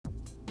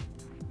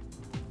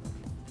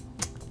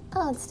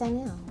Oh, it's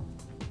Danielle.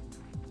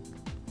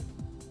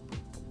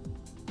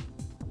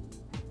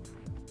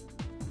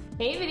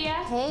 Hey, Vidya.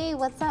 Hey,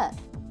 what's up?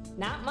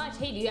 Not much.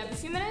 Hey, do you have a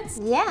few minutes?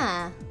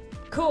 Yeah.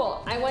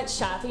 Cool. I went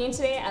shopping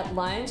today at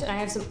lunch, and I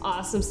have some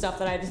awesome stuff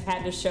that I just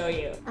had to show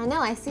you. I know,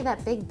 I see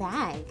that big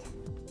bag.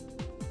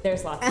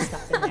 There's lots of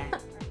stuff in there.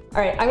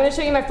 All right, I'm gonna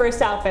show you my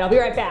first outfit. I'll be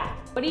right back.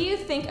 What do you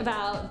think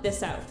about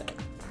this outfit?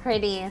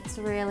 Pretty, it's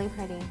really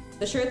pretty.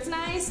 The shirt's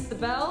nice, the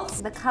belt.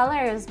 The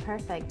color is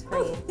perfect for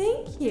Oh, you.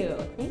 thank you.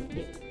 Thank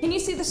you. Can you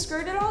see the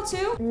skirt at all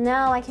too?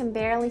 No, I can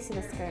barely see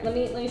the skirt. Let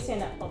me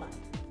stand up. Hold on.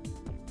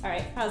 All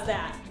right, how's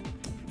that?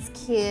 It's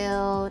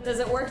cute. Does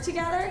it work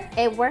together?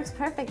 It works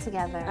perfect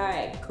together. All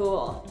right,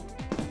 cool.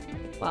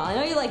 Well, I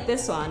know you like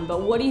this one,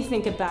 but what do you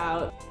think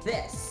about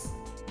this?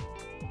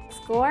 It's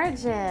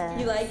gorgeous.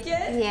 You like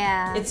it?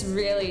 Yeah. It's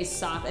really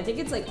soft. I think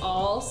it's like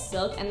all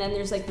silk, and then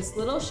there's like this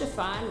little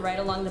chiffon right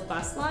along the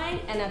bust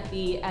line and at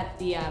the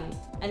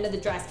end of the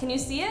dress. Can you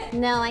see it?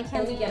 No, I Let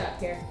can't. me get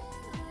up here.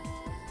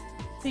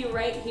 See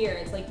right here,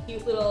 it's like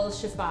cute little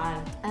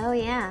chiffon. Oh,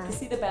 yeah. You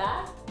see the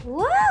back?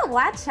 Woo,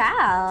 watch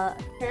out.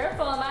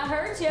 Careful, I might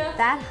hurt you.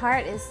 That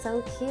heart is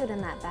so cute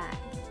in that bag.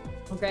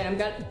 Well, great, I'm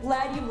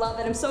glad you love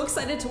it. I'm so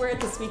excited to wear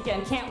it this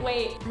weekend. Can't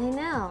wait. I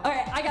know. All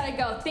right, I gotta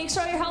go. Thanks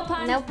for all your help,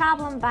 hon. No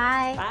problem,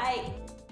 bye. Bye.